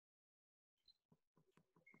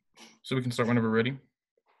So we can start whenever ready.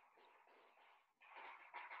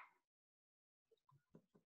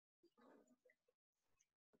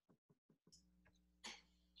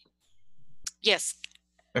 Yes.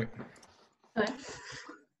 Okay. Okay.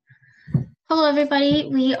 Hello, everybody.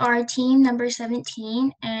 We are team number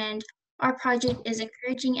 17, and our project is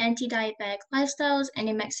encouraging anti-diabetic lifestyles in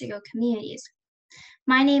New Mexico communities.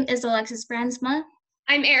 My name is Alexis Brandsma.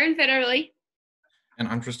 I'm Erin Federley. And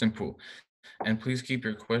I'm Tristan Poole. And please keep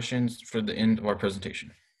your questions for the end of our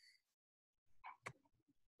presentation.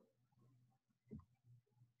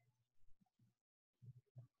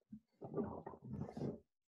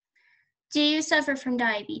 Do you suffer from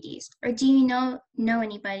diabetes, or do you know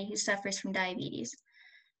anybody who suffers from diabetes?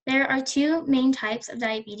 There are two main types of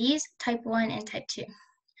diabetes, type 1 and type 2.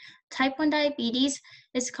 Type 1 diabetes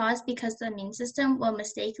is caused because the immune system will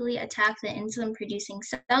mistakenly attack the insulin-producing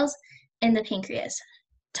cells in the pancreas.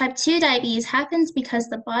 Type 2 diabetes happens because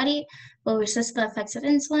the body will resist the effects of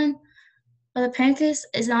insulin, but the pancreas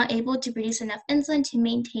is not able to produce enough insulin to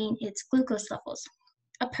maintain its glucose levels.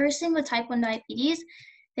 A person with type 1 diabetes,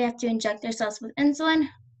 they have to inject themselves with insulin,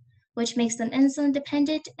 which makes them insulin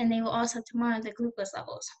dependent, and they will also have to monitor the glucose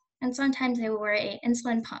levels. And sometimes they will wear an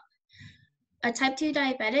insulin pump. A type 2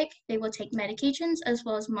 diabetic, they will take medications as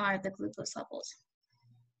well as monitor the glucose levels.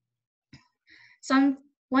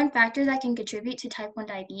 One factor that can contribute to type 1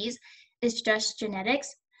 diabetes is just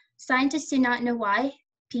genetics. Scientists do not know why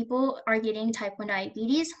people are getting type 1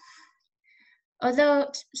 diabetes, although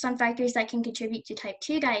some factors that can contribute to type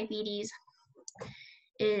 2 diabetes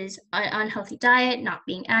is an unhealthy diet, not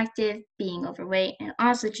being active, being overweight, and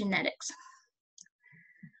also genetics.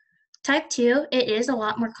 Type 2, it is a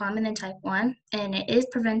lot more common than type 1, and it is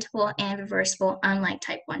preventable and reversible, unlike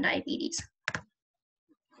type 1 diabetes.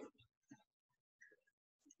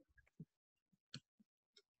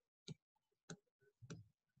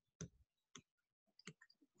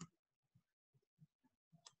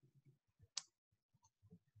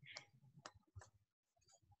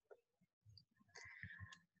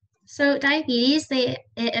 So diabetes, it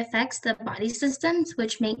affects the body systems,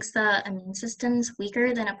 which makes the immune systems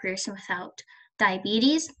weaker than a person without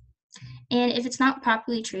diabetes. And if it's not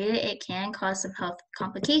properly treated, it can cause some health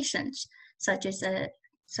complications, such as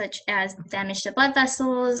damage to blood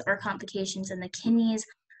vessels or complications in the kidneys,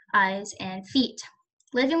 eyes, and feet.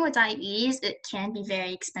 Living with diabetes, it can be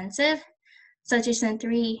very expensive, such as in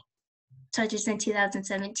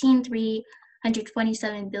 2017,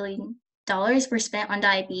 $327 billion were spent on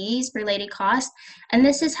diabetes-related costs, and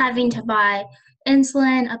this is having to buy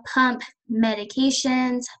insulin, a pump,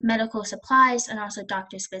 medications, medical supplies, and also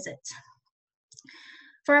doctor's visits.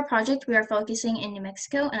 For our project, we are focusing in New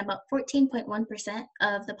Mexico, and about 14.1%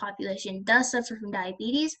 of the population does suffer from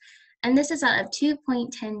diabetes, and this is out of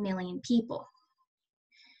 2.10 million people.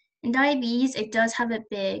 And diabetes, it does have a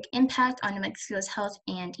big impact on New Mexico's health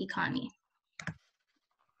and economy.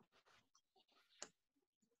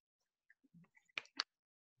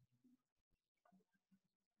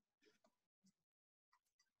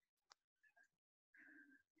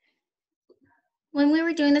 When we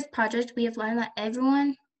were doing this project, we have learned that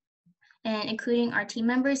everyone, and including our team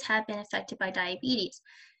members, have been affected by diabetes.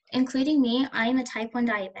 Including me, I am a type 1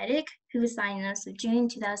 diabetic who was diagnosed in June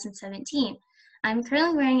 2017. I'm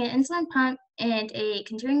currently wearing an insulin pump and a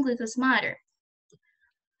continuing glucose monitor.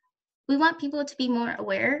 We want people to be more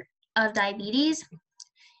aware of diabetes,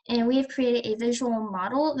 and we have created a visual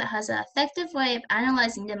model that has an effective way of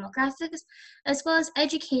analyzing demographics, as well as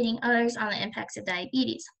educating others on the impacts of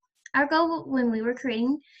diabetes. Our goal when we were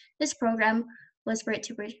creating this program was for it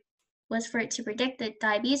to predict the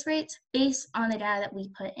diabetes rates based on the data that we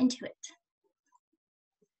put into it.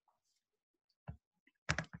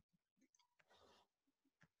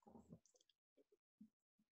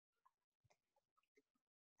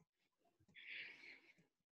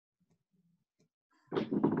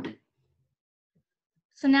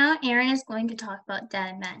 So now Erin is going to talk about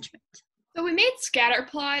data management. So we made scatter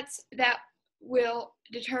plots that will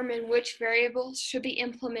determine which variables should be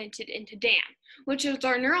implemented into DAM, which is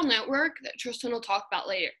our neural network that Tristan will talk about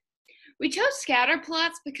later. We chose scatter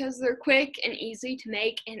plots because they're quick and easy to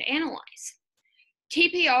make and analyze.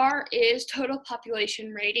 TPR is total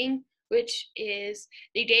population rating, which is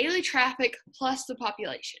the daily traffic plus the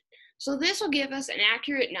population. So this will give us an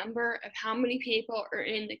accurate number of how many people are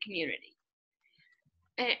in the community.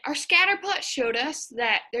 And our scatter plot showed us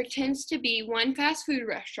that there tends to be one fast food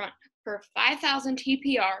restaurant per 5,000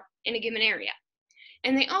 TPR in a given area.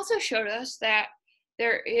 And they also showed us that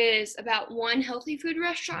there is about one healthy food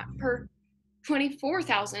restaurant per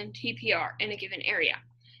 24,000 TPR in a given area.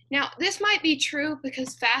 Now, this might be true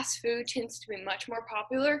because fast food tends to be much more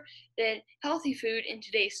popular than healthy food in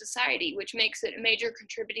today's society, which makes it a major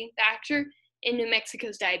contributing factor in New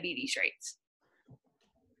Mexico's diabetes rates.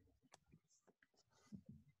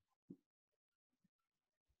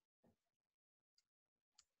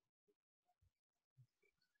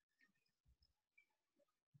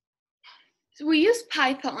 So we used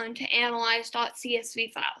Python to analyze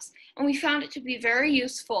 .csv files, and we found it to be very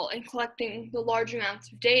useful in collecting the large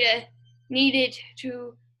amounts of data needed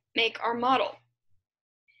to make our model.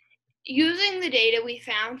 Using the data we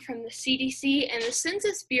found from the CDC and the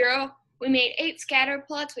Census Bureau, we made 8 scatter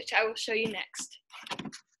plots, which I will show you next.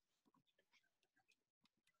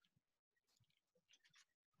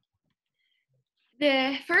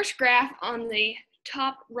 The first graph on the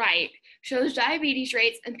top right shows diabetes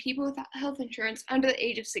rates in people without health insurance under the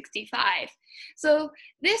age of 65. So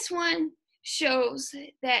this one shows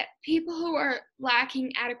that people who are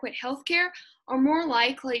lacking adequate health care are more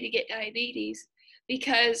likely to get diabetes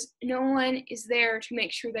because no one is there to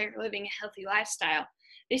make sure they're living a healthy lifestyle.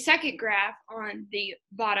 The second graph on the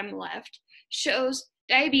bottom left shows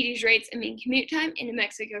diabetes rates and mean commute time in New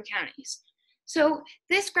Mexico counties. So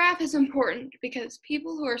this graph is important because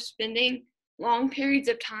people who are spending long periods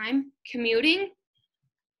of time commuting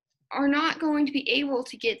are not going to be able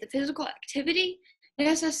to get the physical activity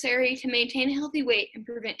necessary to maintain a healthy weight and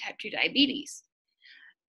prevent type 2 diabetes.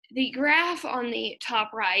 The graph on the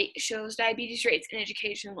top right shows diabetes rates and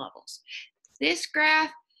education levels. This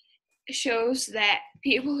graph shows that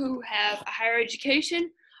people who have a higher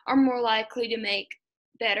education are more likely to make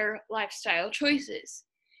better lifestyle choices.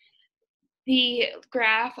 The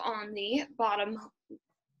graph on the bottom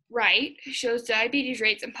right shows diabetes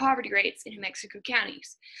rates and poverty rates in New Mexico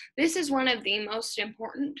counties. This is one of the most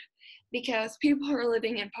important because people who are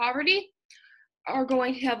living in poverty are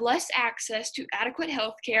going to have less access to adequate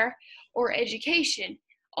health care or education.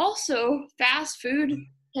 Also, fast food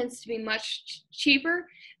tends to be much cheaper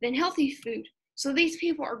than healthy food. So these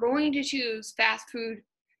people are going to choose fast food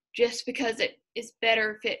just because it is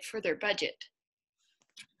better fit for their budget.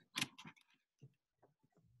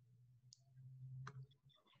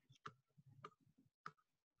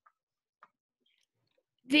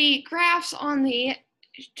 The graphs on the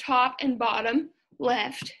top and bottom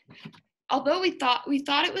left, although we thought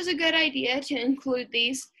it was a good idea to include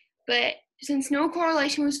these, but since no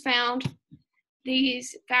correlation was found,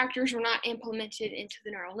 these factors were not implemented into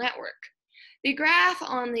the neural network. The graph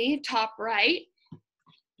on the top right,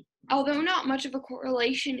 although not much of a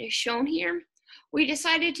correlation is shown here, we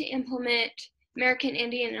decided to implement American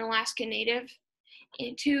Indian and Alaska Native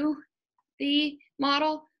into the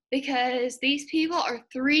model because these people are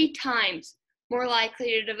 3 times more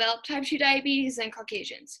likely to develop type 2 diabetes than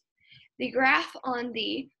Caucasians. The graph on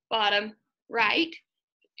the bottom right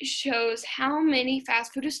shows how many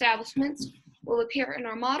fast food establishments will appear in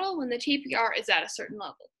our model when the TPR is at a certain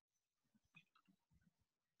level.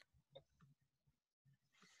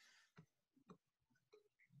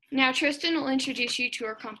 Now Tristan will introduce you to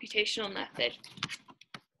our computational method.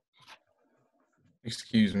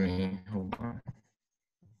 Excuse me, hold on.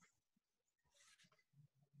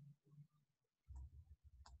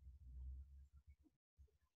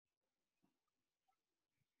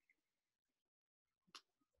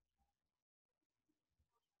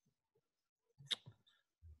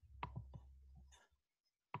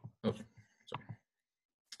 Oh, sorry.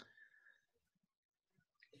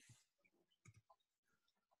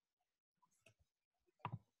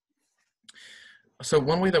 So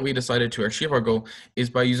one way that we decided to achieve our goal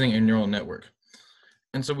is by using a neural network.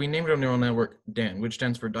 And so we named our neural network DAN, which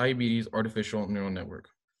stands for Diabetes Artificial Neural Network.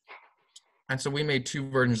 And so we made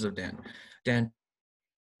 2 versions of DAN, DAN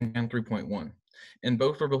 3.1, and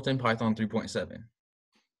both were built in Python 3.7.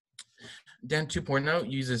 DAN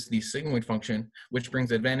 2.0 uses the sigmoid function, which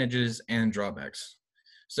brings advantages and drawbacks.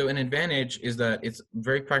 So an advantage is that it's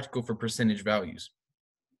very practical for percentage values.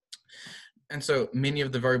 And so many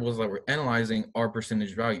of the variables that we're analyzing are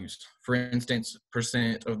percentage values. For instance,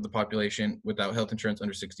 percent of the population without health insurance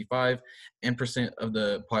under 65 and percent of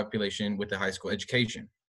the population with a high school education.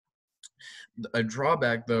 A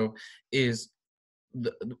drawback, though, is,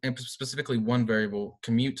 and specifically one variable,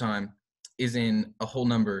 commute time, is in a whole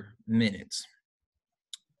number minutes.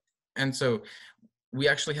 And so we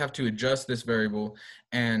actually have to adjust this variable,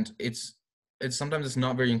 and it's sometimes it's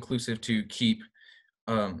not very inclusive to keep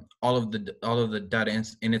all of the data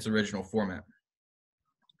in its original format.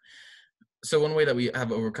 So one way that we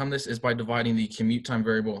have overcome this is by dividing the commute time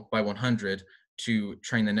variable by 100 to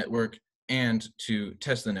train the network and to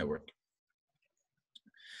test the network.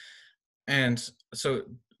 And so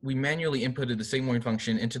we manually inputted the sigmoid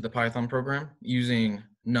function into the Python program using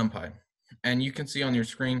NumPy. And you can see on your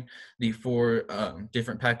screen the 4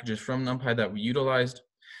 different packages from NumPy that we utilized.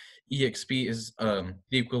 EXP is the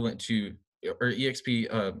equivalent to, or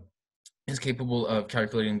EXP is capable of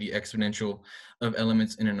calculating the exponential of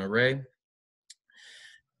elements in an array.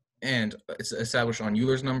 And it's established on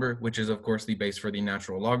Euler's number, which is of course the base for the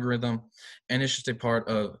natural logarithm. And it's just a part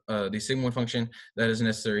of the sigmoid function that is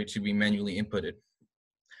necessary to be manually inputted.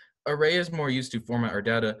 Array is more used to format our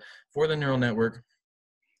data for the neural network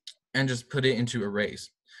and just put it into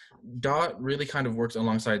arrays. Dot really kind of works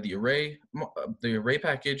alongside the array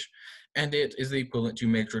package, and it is the equivalent to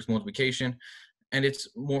matrix multiplication. And it's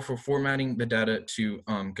more for formatting the data to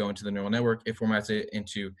go into the neural network. It formats it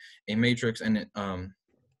into a matrix, and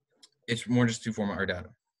it's more just to format our data.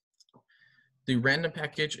 The random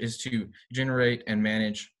package is to generate and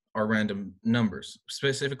manage our random numbers,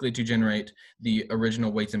 specifically to generate the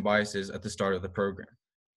original weights and biases at the start of the program.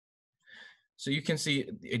 So you can see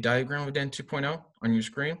a diagram of DAN 2.0 on your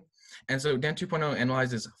screen. And so DAN 2.0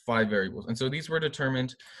 analyzes 5 variables. And so these were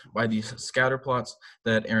determined by these scatter plots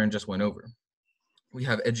that Aaron just went over. We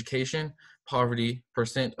have education, poverty,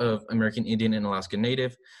 percent of American Indian and Alaska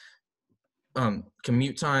Native,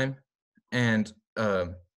 commute time, and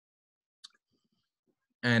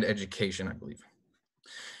education, I believe.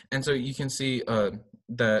 And so you can see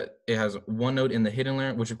that it has one node in the hidden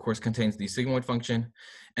layer, which of course contains the sigmoid function,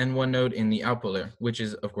 and one node in the output layer, which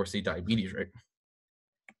is of course the diabetes rate.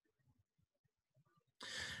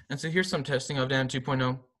 And so here's some testing of DAN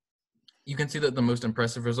 2.0. You can see that the most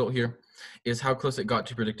impressive result here is how close it got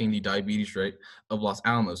to predicting the diabetes rate of Los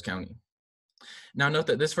Alamos County. Now note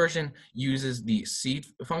that this version uses the seed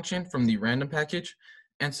function from the random package.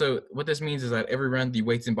 And so what this means is that every run, the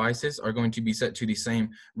weights and biases are going to be set to the same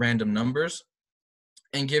random numbers.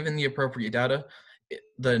 And given the appropriate data,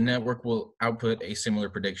 the network will output a similar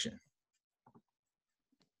prediction.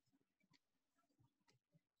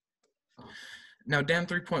 Now DAN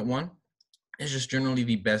 3.1 is just generally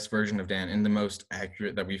the best version of DAN and the most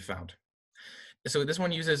accurate that we've found. So this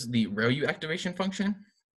one uses the ReLU activation function,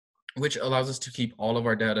 which allows us to keep all of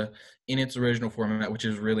our data in its original format, which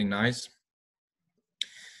is really nice.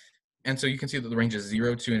 And so you can see that the range is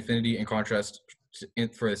 0 to infinity. In contrast,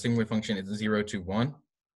 for the sigmoid function, it's 0 to 1.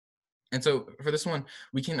 And so for this one,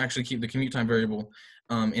 we can actually keep the commute time variable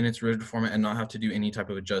in its original format and not have to do any type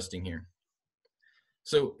of adjusting here.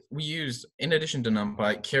 So we used, in addition to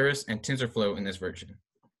NumPy, Keras and TensorFlow in this version.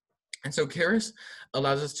 And so Keras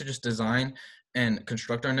allows us to just design and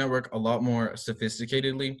construct our network a lot more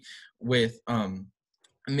sophisticatedly with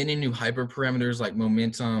many new hyperparameters like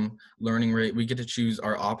momentum, learning rate. We get to choose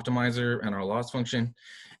our optimizer and our loss function.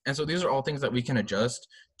 And so these are all things that we can adjust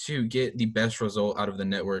to get the best result out of the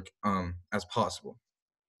network as possible.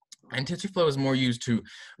 And TensorFlow is more used to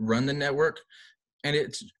run the network, and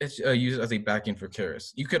it's used as a backend for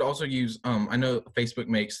Keras. You could also use, I know Facebook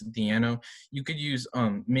makes Theano. You could use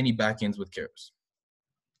many backends with Keras.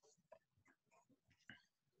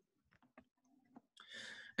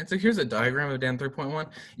 And so here's a diagram of DAN 3.1.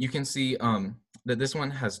 You can see that this one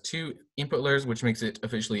has 2 input layers, which makes it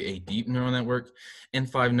officially a deep neural network, and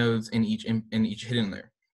 5 nodes in each hidden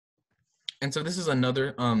layer. And so this is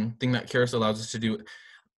another thing that Keras allows us to do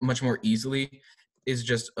much more easily, is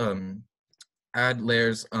just add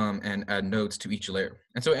layers and add nodes to each layer.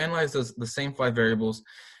 And so it analyzes the same 5 variables,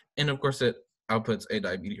 and of course it outputs a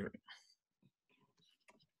diabetes rate.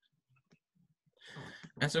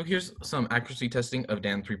 And so here's some accuracy testing of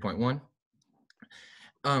DAN 3.1.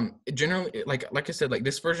 Generally, like I said, like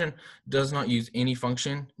this version does not use any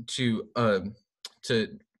function to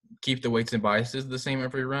keep the weights and biases the same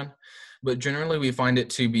every run, but generally we find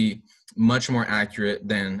it to be much more accurate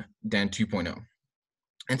than DAN 2.0.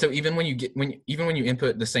 And so even when you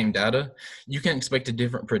input the same data, you can expect a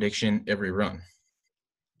different prediction every run.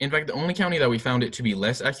 In fact, the only county that we found it to be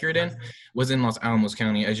less accurate in was in Los Alamos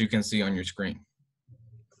County, as you can see on your screen.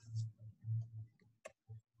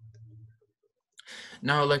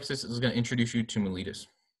 Now Alexis is going to introduce you to mellitus.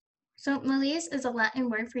 So mellitus is a Latin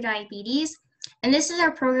word for diabetes, and this is our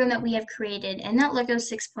program that we have created in NetLogo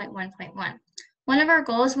 6.1.1. One of our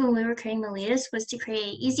goals when we were creating mellitus was to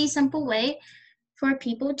create an easy, simple way for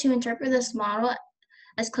people to interpret this model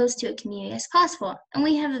as close to a community as possible. And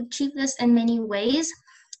we have achieved this in many ways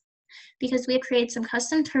because we have created some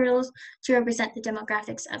custom turtles to represent the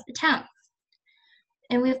demographics of the town.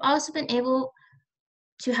 And we've also been able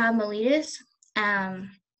to have mellitus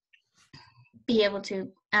be able to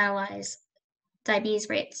analyze diabetes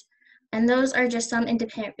rates. And those are just some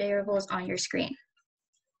independent variables on your screen.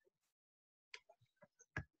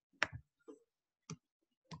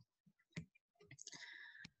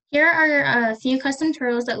 Here are a few custom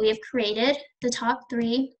turtles that we have created. The top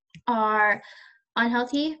 3 are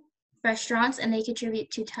unhealthy restaurants, and they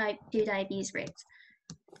contribute to type 2 diabetes rates.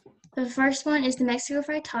 The first one is the Mexico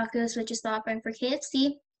Fried Tacos, which is the off-brand for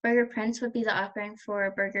KFC. Burger Prince would be the off-brand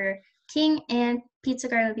for Burger King, and Pizza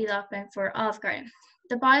Garden would be the off-brand for Olive Garden.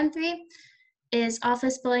 The bottom 3 is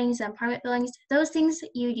office buildings and apartment buildings, those things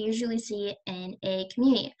you'd usually see in a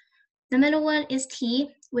community. The middle one is T,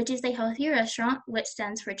 which is the healthy restaurant, which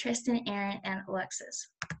stands for Tristan, Aaron, and Alexis.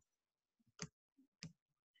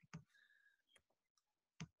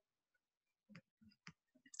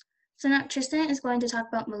 So now Tristan is going to talk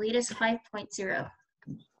about Mellitus 5.0.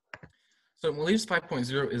 So Mellitus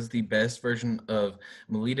 5.0 is the best version of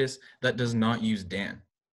Mellitus that does not use Dan.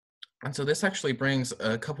 And so this actually brings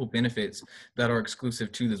a couple benefits that are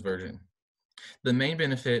exclusive to this version. The main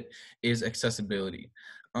benefit is accessibility.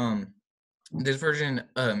 This version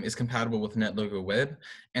is compatible with NetLogo Web,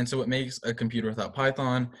 and so it makes a computer without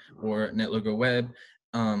Python or NetLogo Web,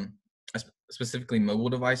 specifically mobile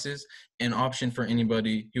devices, an option for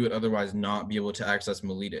anybody who would otherwise not be able to access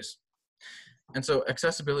Mellitus. And so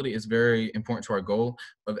accessibility is very important to our goal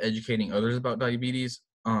of educating others about diabetes.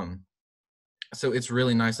 So it's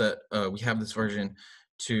really nice that we have this version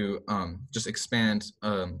to just expand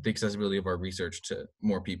the accessibility of our research to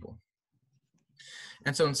more people.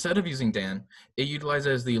 And so instead of using Dan, it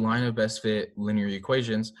utilizes the line of best fit linear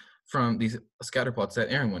equations from these scatter plots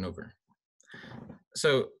that Aaron went over.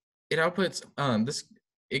 So it outputs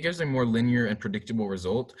it gives a more linear and predictable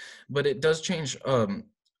result, but it does change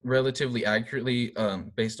relatively accurately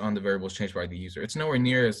based on the variables changed by the user. It's nowhere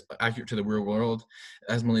near as accurate to the real world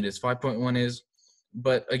as Mellitus 5.1 is,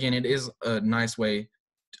 but again, it is a nice way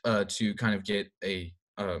to kind of get a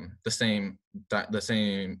the same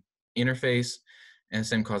interface and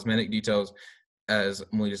same cosmetic details as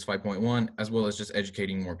Mellitus 5.1, as well as just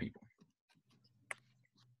educating more people.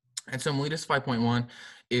 And so Mellitus 5.1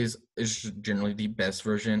 is generally the best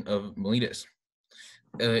version of Mellitus.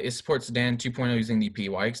 It supports Dan 2.0 using the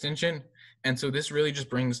PY extension. And so this really just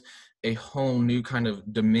brings a whole new kind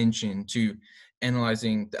of dimension to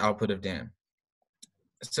analyzing the output of Dan.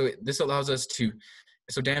 So this allows us to,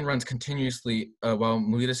 so Dan runs continuously while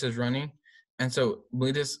Mellitus is running. And so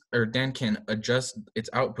Mellitus or Dan can adjust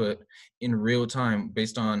its output in real time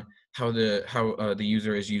based on how the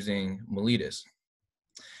user is using Mellitus.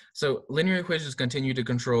 So linear equations continue to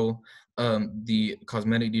control the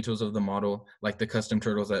cosmetic details of the model, like the custom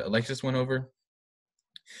turtles that Alexis went over.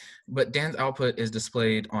 But Dan's output is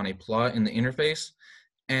displayed on a plot in the interface,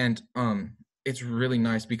 and it's really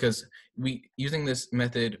nice because using this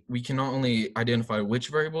method, we can not only identify which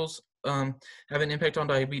variables have an impact on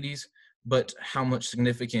diabetes, but how much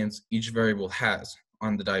significance each variable has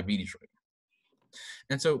on the diabetes rate.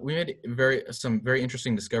 And so we made some very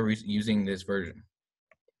interesting discoveries using this version.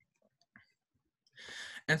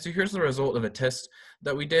 And so here's the result of a test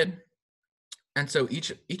that we did. And so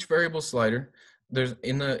each variable slider, there's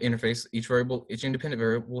in the interface, each independent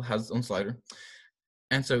variable has its own slider.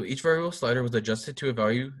 And so each variable slider was adjusted to a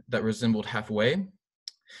value that resembled halfway,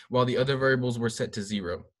 while the other variables were set to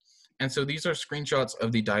 0. And so these are screenshots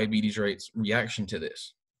of the diabetes rate's reaction to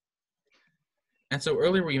this. And so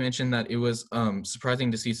earlier we mentioned that it was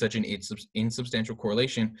surprising to see such an insubstantial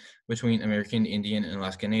correlation between American Indian and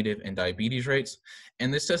Alaska Native and diabetes rates.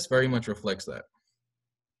 And this test very much reflects that.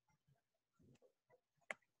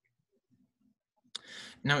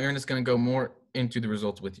 Now Aaron is going to go more into the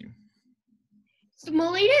results with you. So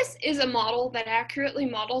Mellitus is a model that accurately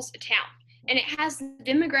models a town, and it has the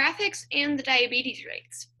demographics and the diabetes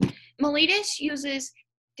rates. Mellitus uses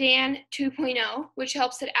Dan 2.0, which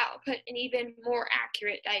helps it output an even more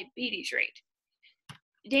accurate diabetes rate.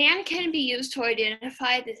 Dan can be used to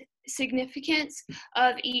identify the significance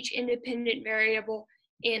of each independent variable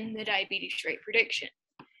in the diabetes rate prediction.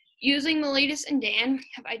 Using Mellitus and Dan, we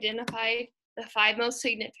have identified the 5 most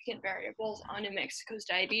significant variables on New Mexico's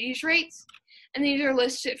diabetes rates, and these are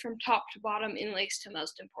listed from top to bottom in least to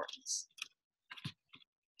most importance.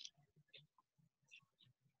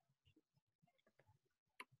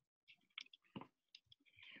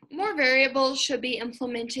 More variables should be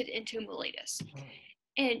implemented into Mellitus,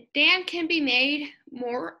 and Dan can be made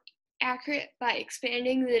more accurate by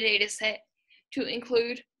expanding the data set to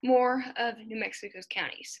include more of New Mexico's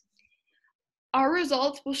counties. Our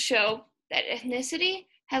results will show that ethnicity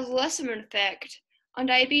has less of an effect on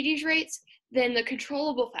diabetes rates than the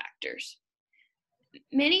controllable factors.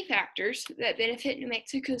 Many factors that benefit New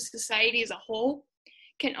Mexico's society as a whole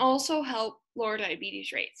can also help lower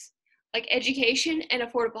diabetes rates, like education and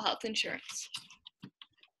affordable health insurance.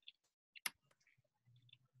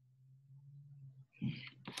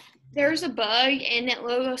 There's a bug in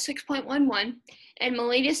NetLogo 6.11, and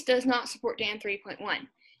Miletus does not support DAN 3.1.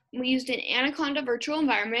 We used an Anaconda virtual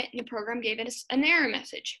environment, and the program gave us an error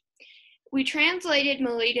message. We translated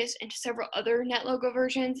Miletus into several other NetLogo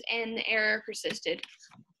versions, and the error persisted.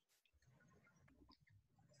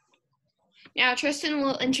 Now, Tristan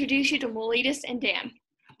will introduce you to Miletus and DAN.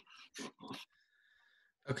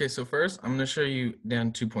 Okay, so first I'm going to show you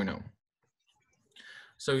DAN 2.0.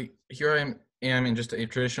 So here I am in just a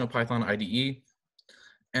traditional Python IDE,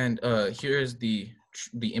 and here is the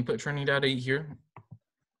input training data here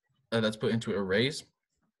that's put into arrays.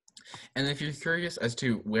 And if you're curious as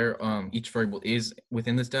to where each variable is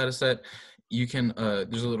within this data set, you can,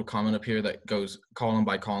 there's a little comment up here that goes column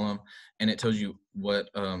by column, and it tells you what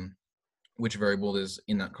which variable is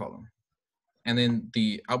in that column. And then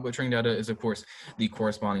the output training data is, of course, the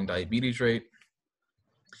corresponding diabetes rate.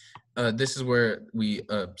 This is where we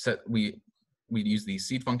use the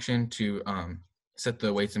seed function to set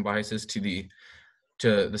the weights and biases to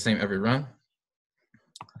the same every run.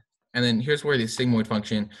 And then here's where the sigmoid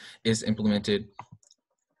function is implemented,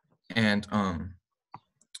 and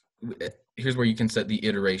here's where you can set the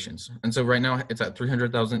iterations. And so right now it's at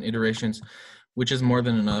 300,000 iterations, which is more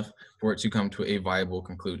than enough for it to come to a viable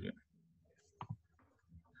conclusion.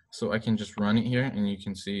 So I can just run it here, and you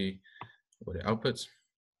can see what it outputs.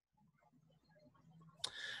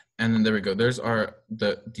 And then there we go. There's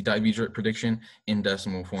the diabetes rate prediction in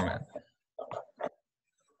decimal format.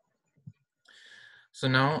 So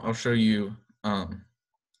now I'll show you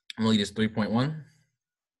Miletus 3.1.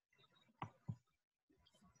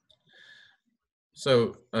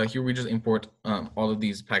 So here we just import all of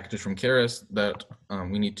these packages from Keras that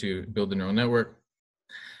we need to build the neural network.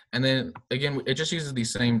 And then again, it just uses the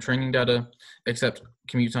same training data, except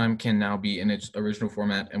commute time can now be in its original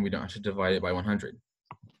format, and we don't have to divide it by 100.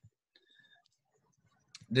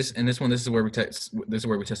 This is where we test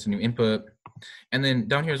a new input, and then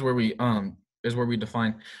down here is where we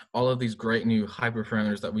define all of these great new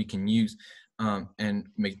hyperparameters that we can use and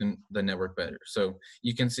make the network better. So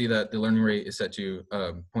you can see that the learning rate is set to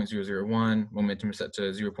 0.001, momentum is set to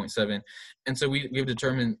 0.7. And so we've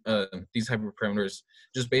determined these hyperparameters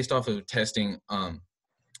just based off of testing,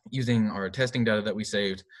 using our testing data that we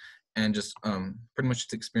saved, and just pretty much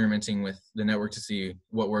just experimenting with the network to see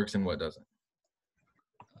what works and what doesn't.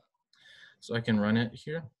 So I can run it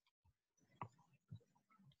here.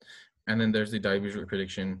 And then there's the diabetes rate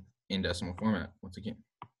prediction in decimal format once again.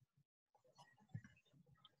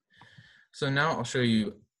 So now I'll show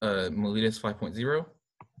you Miletus 5.0.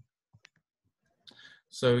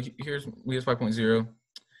 So here's Miletus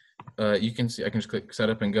 5.0. You can see I can just click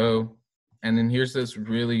setup and go. And then here's this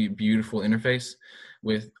really beautiful interface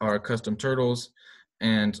with our custom turtles.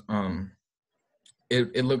 And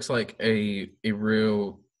it looks like a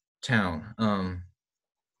real town.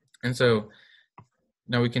 And so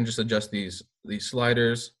now we can just adjust these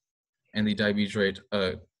sliders, and the diabetes rate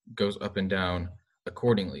goes up and down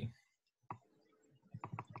accordingly.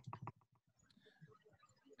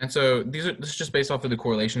 And so this is just based off of the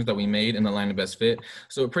correlations that we made in the line of best fit.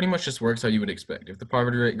 So it pretty much just works how you would expect. If the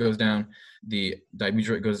poverty rate goes down, the diabetes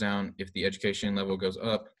rate goes down. If the education level goes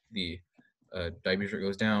up, the diabetes rate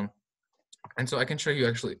goes down. And so I can show you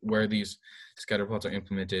actually where these scatter plots are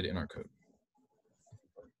implemented in our code.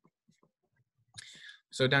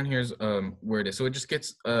 So down here's where it is. So it just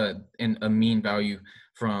gets a mean value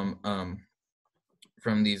from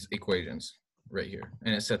these equations right here,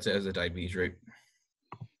 and it sets it as a diabetes rate.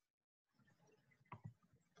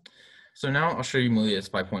 So now I'll show you Miletus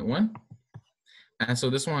 5.1. And so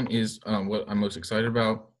this one is what I'm most excited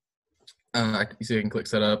about. You see I can click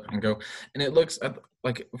setup and go, and it looks at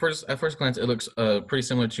first glance, it looks pretty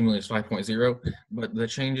similar to Miletus 5.0, but the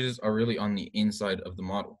changes are really on the inside of the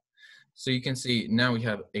model. So you can see now we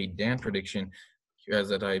have a DAN prediction here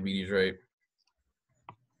as a diabetes rate.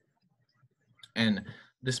 And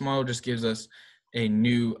this model just gives us a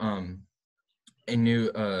new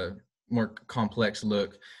more complex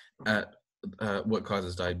look at what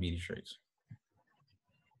causes diabetes rates.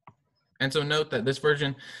 And so note that this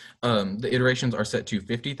version, the iterations are set to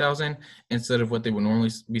 50,000 instead of what they would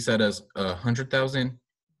normally be set as 100,000,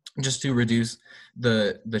 just to reduce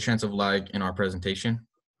the chance of lag in our presentation.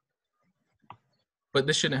 But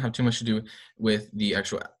this shouldn't have too much to do with the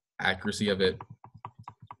actual accuracy of it.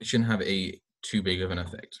 It shouldn't have too big of an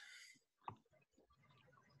effect.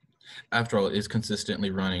 After all, it is consistently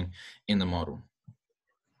running in the model.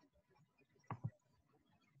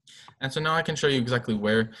 And so now I can show you exactly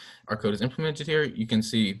where our code is implemented here. You can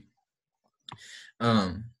see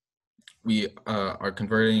we are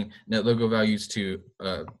converting net logo values to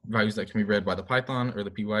values that can be read by the Python or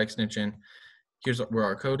the PY extension. Here's where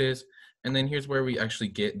our code is. And then here's where we actually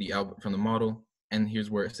get the output from the model. And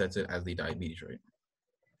here's where it sets it as the diabetes rate.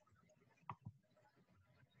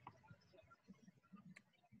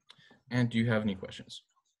 And do you have any questions?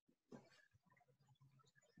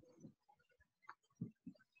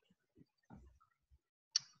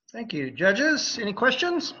 Thank you. Judges, any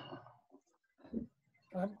questions?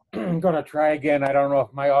 I'm going to try again. I don't know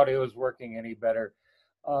if my audio is working any better.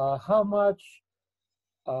 How much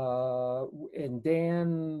in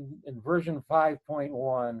Dan, in version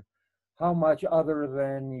 5.1, how much other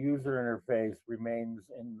than user interface remains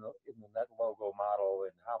in the net logo model,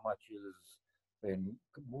 and how much is been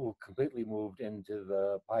completely moved into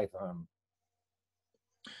the Python?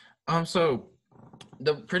 So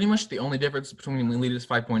pretty much the only difference between Mellitus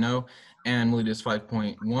 5.0 and Mellitus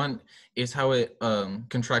 5.1 is how it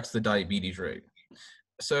contracts the diabetes rate.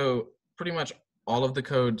 So pretty much all of the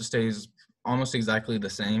code stays almost exactly the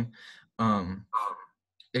same,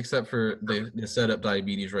 except for the setup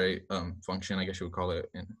diabetes rate function, I guess you would call it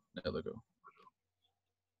in NetLogo.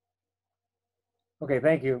 Okay,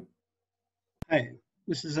 thank you. Hi,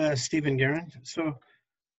 this is Stephen Guerin. So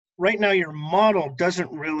right now your model doesn't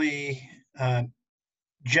really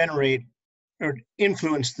generate or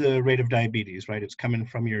influence the rate of diabetes, right? It's coming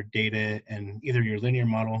from your data and either your linear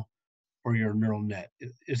model or your neural net.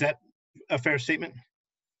 Is that a fair statement?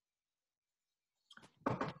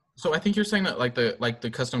 So I think you're saying that like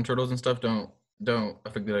the custom turtles and stuff don't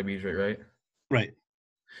affect the diabetes rate, right? Right.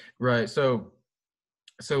 Right. So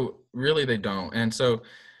really they don't. And so,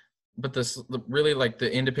 but really like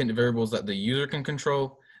the independent variables that the user can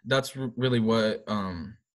control, that's really what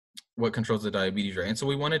controls the diabetes rate. And so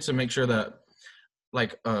we wanted to make sure that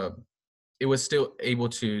like it was still able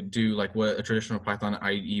to do like what a traditional Python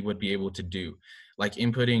IDE would be able to do, like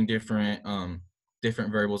inputting different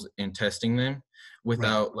variables and testing them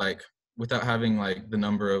without without having like the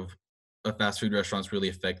number of fast food restaurants really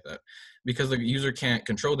affect that, because the user can't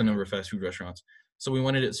control the number of fast food restaurants. So we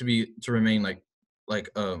wanted it to remain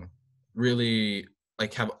really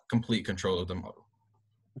like have complete control of the model.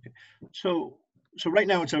 Okay. So right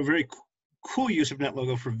now it's a very cool use of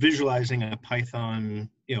NetLogo for visualizing a Python,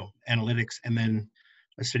 analytics, and then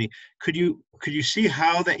a city. Could you see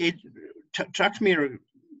how talk to me, or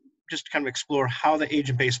just kind of explore how the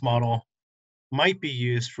agent-based model might be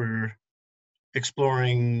used for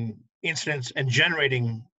exploring incidents and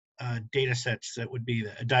generating data sets that would be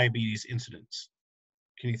the diabetes incidents?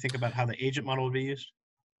 Can you think about how the agent model would be used?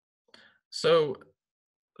 So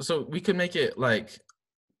we could make it like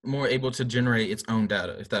more able to generate its own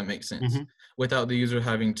data, if that makes sense, without the user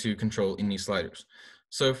having to control any sliders.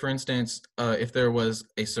 So for instance, if there was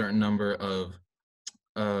a certain number of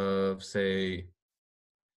say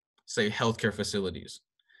healthcare facilities,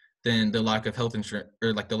 then the lack of health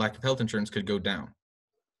insurance could go down.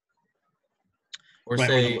 Or right,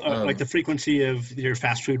 say like the frequency of your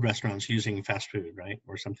fast food restaurants using fast food, right,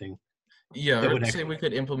 or something. Yeah, or say we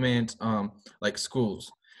could implement like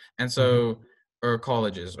schools, and so or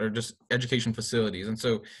colleges, or just education facilities. And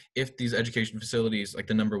so if these education facilities, like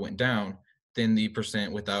the number went down, then the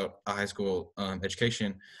percent without a high school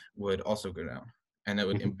education would also go down, and that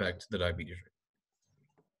would impact the diabetes rate.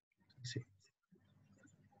 I see.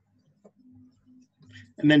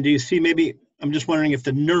 And then do you see, maybe, I'm just wondering if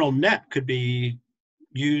the neural net could be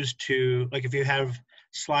used to, like if you have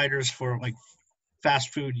sliders for like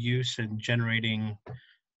fast food use and generating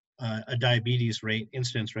a diabetes rate,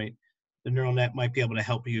 incidence rate, the neural net might be able to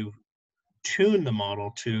help you tune the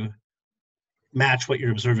model to match what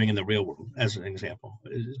you're observing in the real world, as an example.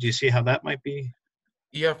 Do you see how that might be?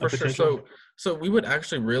 Yeah, for sure. So we would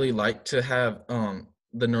actually really like to have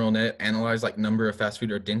the neural net analyze like number of fast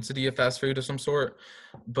food or density of fast food of some sort.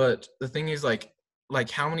 But the thing is like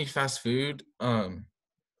how many fast food,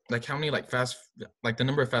 like how many like the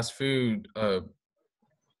number of fast food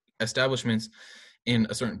establishments in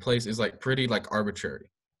a certain place is like pretty like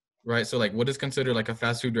arbitrary, right? So like what is considered like a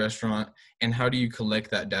fast food restaurant, and how do you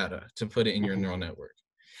collect that data to put it in your neural network?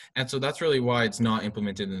 And so that's really why it's not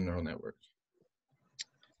implemented in the neural network.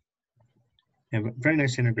 Yeah, very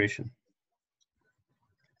nice integration.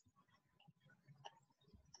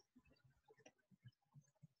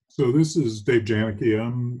 So this is Dave Janicki.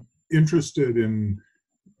 I'm interested in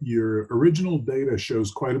your original data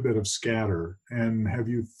shows quite a bit of scatter, and have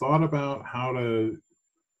you thought about how to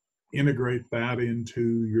integrate that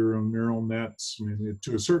into your own neural nets? I mean,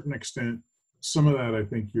 to a certain extent, some of that I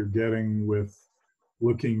think you're getting with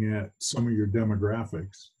looking at some of your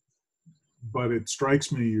demographics, but it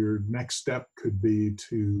strikes me your next step could be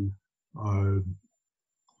to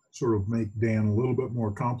sort of make Dan a little bit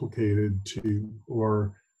more complicated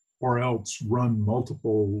or else run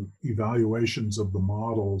multiple evaluations of the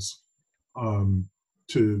models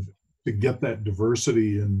to get that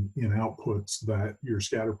diversity in outputs that your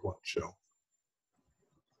scatter plots show.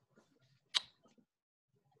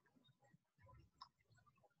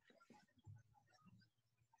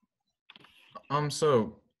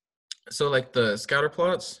 So like the scatter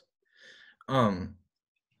plots,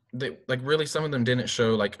 they like really some of them didn't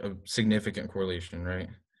show like a significant correlation, right?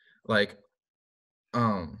 Like,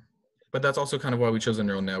 but that's also kind of why we chose a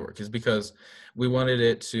neural network, is because we wanted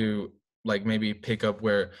it to like maybe pick up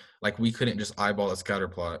where like we couldn't just eyeball a scatter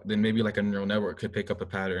plot. Then maybe like a neural network could pick up a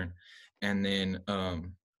pattern and then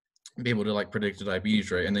be able to like predict the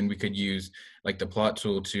diabetes rate. And then we could use like the plot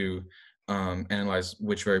tool to analyze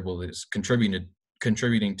which variable is contributing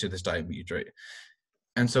to this diabetes rate.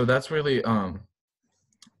 And so that's really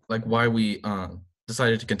like why we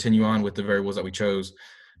decided to continue on with the variables that we chose,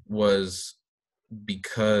 was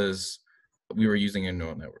because we were using a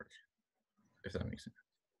neural network, if that makes sense.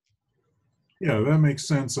 Yeah, that makes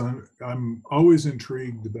sense. I'm always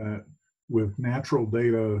intrigued that with natural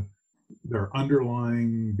data, there are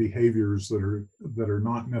underlying behaviors that are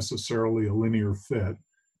not necessarily a linear fit.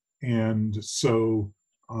 And so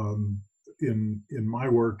in my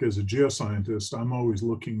work as a geoscientist, I'm always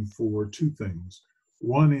looking for two things.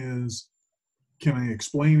 One is, can I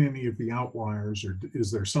explain any of the outliers, or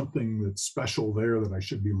is there something that's special there that I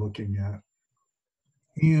should be looking at?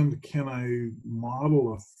 And can I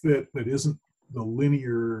model a fit that isn't the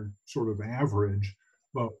linear sort of average,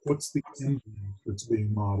 but what's the end that's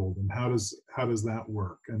being modeled, and how does that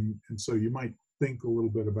work? And so you might think a little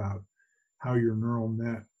bit about how your neural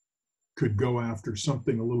net could go after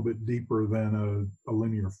something a little bit deeper than a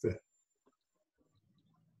linear fit.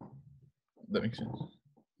 That makes sense.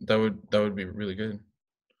 That would be really good.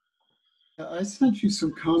 I sent you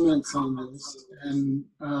some comments on this, and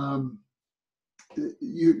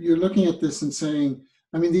you're looking at this and saying,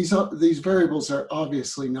 I mean, these variables are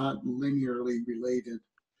obviously not linearly related,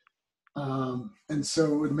 and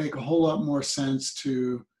so it would make a whole lot more sense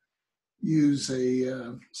to use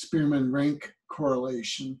a Spearman rank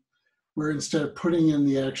correlation, where instead of putting in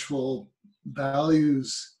the actual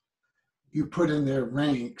values, you put in their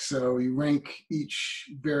rank. So you rank each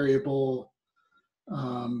variable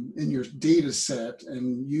in your data set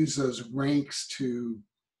and use those ranks to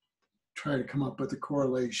try to come up with a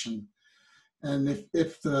correlation. And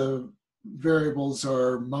if the variables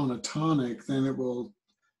are monotonic, then it will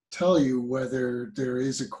tell you whether there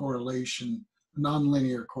is a correlation,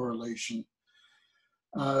 nonlinear correlation.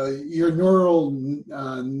 Your neural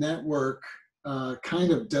network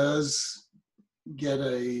kind of does get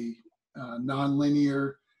a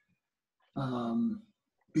nonlinear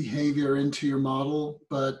behavior into your model,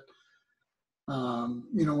 but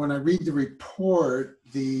you know, when I read the report,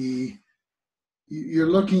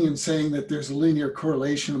 you're looking and saying that there's a linear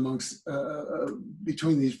correlation amongst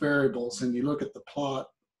between these variables, and you look at the plot,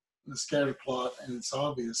 the scatter plot, and it's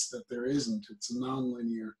obvious that there isn't. It's a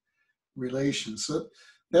nonlinear relation. So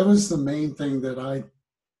that was the main thing that I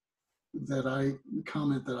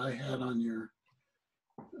comment that I had on your.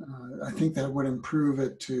 I think that would improve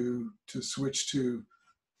it to switch to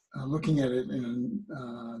looking at it in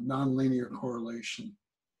a nonlinear correlation.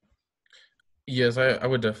 Yes, I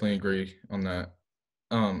would definitely agree on that.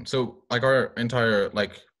 So like our entire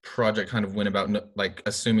like project kind of went about like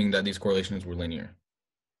assuming that these correlations were linear.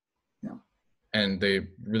 Yeah. And they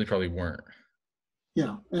really probably weren't.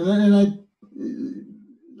 Yeah, and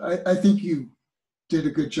I think you did a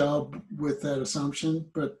good job with that assumption,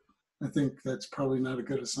 but I think that's probably not a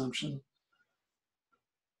good assumption.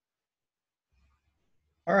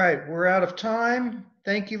 All right, we're out of time.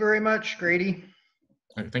 Thank you very much, Grady.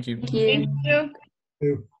 All right, thank you. Thank you. Thank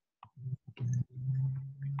you.